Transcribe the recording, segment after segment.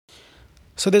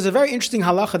So there's a very interesting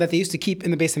halacha that they used to keep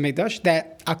in the Beis HaMikdash,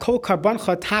 that akol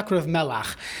karbancha takrav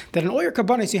melach, that in all your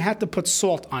karbanos you had to put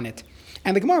salt on it.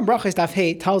 And the Gemara in Brachos Daf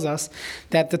Hey tells us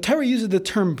that the Torah uses the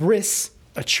term bris,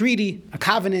 a treaty, a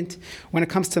covenant, when it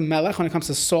comes to melech, when it comes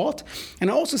to salt.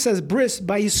 And it also says bris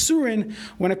by Yisurin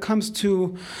when it comes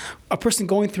to a person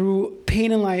going through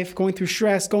pain in life, going through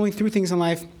stress, going through things in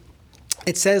life.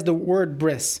 It says the word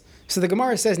bris. So the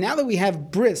Gemara says, now that we have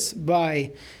bris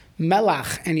by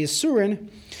melach and Yisurin,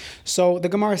 so the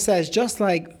Gemara says, just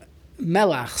like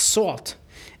melach, salt,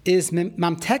 is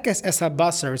mamtekes es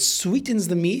habasar, it sweetens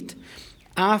the meat,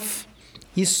 af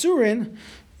Yisurin,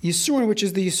 which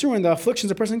is the Yisurin, the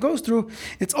afflictions a person goes through,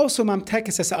 it's also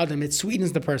mamtekes es adam, it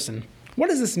sweetens the person. What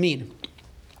does this mean?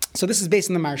 So this is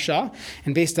based on the Marsha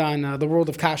and based on the world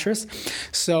of kashrus.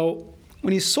 So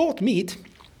when you salt meat,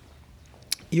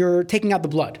 you're taking out the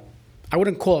blood. I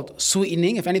wouldn't call it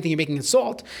sweetening. If anything, you're making it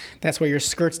salt. That's why your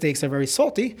skirt steaks are very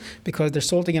salty, because they're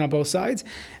salting it on both sides.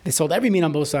 They salt every meat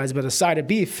on both sides, but a side of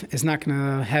beef is not going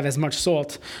to have as much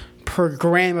salt per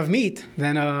gram of meat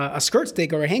than a skirt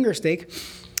steak or a hanger steak.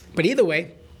 But either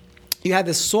way, you have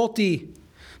this salty,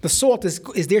 the salt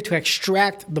is there to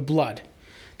extract the blood.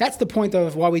 That's the point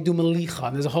of why we do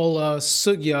melicha. There's a whole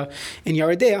sugya in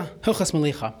Yeridea, Hilchas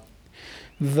Melicha.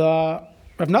 The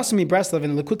Rav Nassim Breslov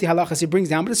in the Likutei Halachas, he brings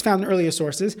down, but it's found in earlier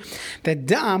sources, that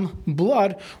dam,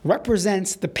 blood,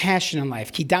 represents the passion in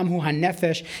life. Ki dam hu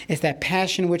hanefesh is that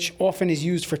passion which often is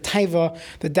used for taiva,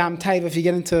 the dam taiva. If you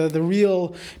get into the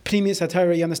real pnimius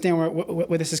HaTorah, you understand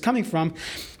where this is coming from.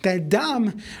 That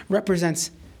dam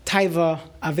represents taiva,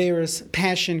 averis,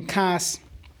 passion, kas,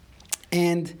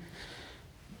 and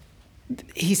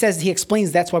he says, he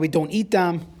explains that's why we don't eat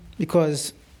dam,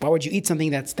 because why would you eat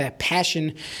something that's that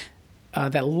passion,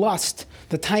 that lust,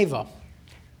 the taiva?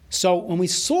 So when we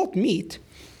salt meat,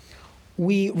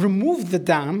 we remove the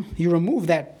dam, you remove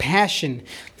that passion,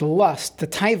 the lust, the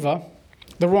taiva,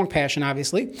 the wrong passion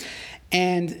obviously,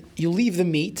 and you leave the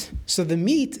meat. So the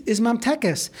meat is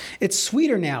mamtekes. It's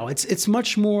sweeter now. It's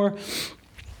much more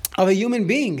of a human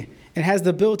being. It has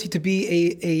the ability to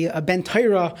be a ben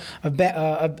Torah, a ben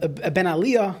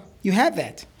aliyah. You have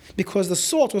that because the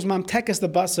salt was mamtekes the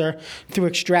basar through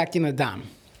extracting the dam.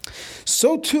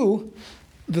 So too,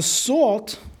 the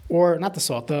salt, or not the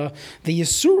salt, the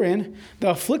yisurin, the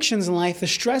afflictions in life, the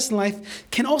stress in life,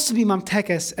 can also be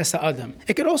mamtekes es ha'adam.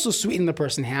 It could also sweeten the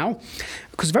person. How?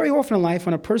 Because very often in life,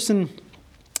 when a person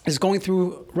is going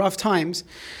through rough times,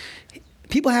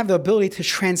 people have the ability to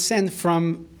transcend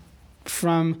from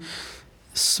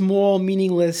small,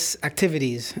 meaningless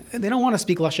activities. They don't want to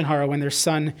speak lashon hara when their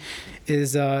son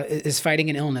is fighting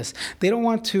an illness. They don't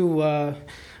want to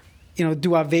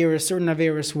do averis, certain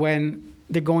averis, when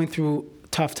they're going through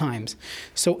tough times.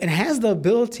 So it has the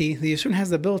ability, the Yisurin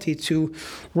has the ability to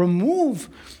remove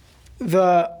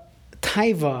the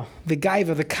taiva, the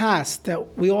gaiva, the kas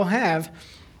that we all have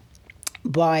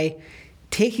by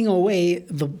taking away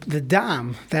the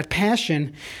dam, that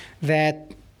passion,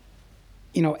 that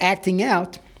acting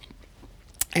out.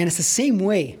 And it's the same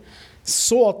way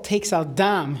salt takes out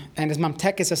dam and is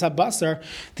mamtekes es habasar.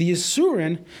 The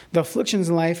yisurin, the afflictions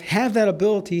in life, have that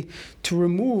ability to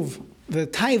remove the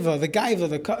taiva, the gaiva,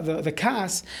 the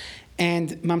kas, and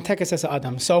mamtekes es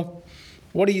adam. So,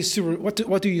 what do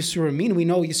yisurin mean? We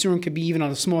know yisurin could be even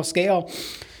on a small scale.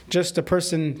 Just a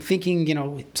person thinking,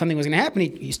 something was going to happen.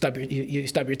 You stub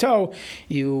your toe.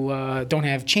 You don't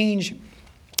have change.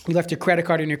 You left your credit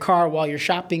card in your car while you're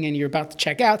shopping and you're about to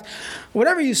check out.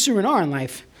 Whatever yisurin are in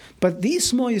life. But these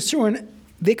small yisurin,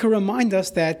 they can remind us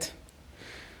that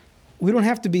we don't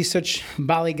have to be such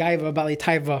bali gaiva, bali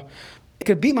taiva. It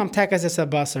could be mamtekes es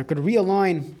habasar. It could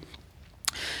realign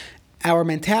our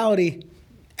mentality.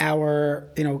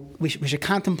 We should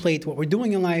contemplate what we're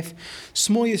doing in life.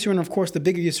 Small yisurin, of course, the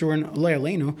bigger yisurin, lo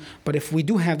yaleinu. But if we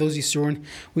do have those yisurin,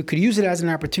 we could use it as an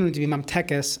opportunity to be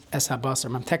mamtekes es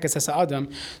habasar, mamtekes es adam,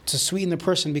 to sweeten the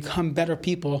person, become better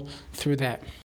people through that.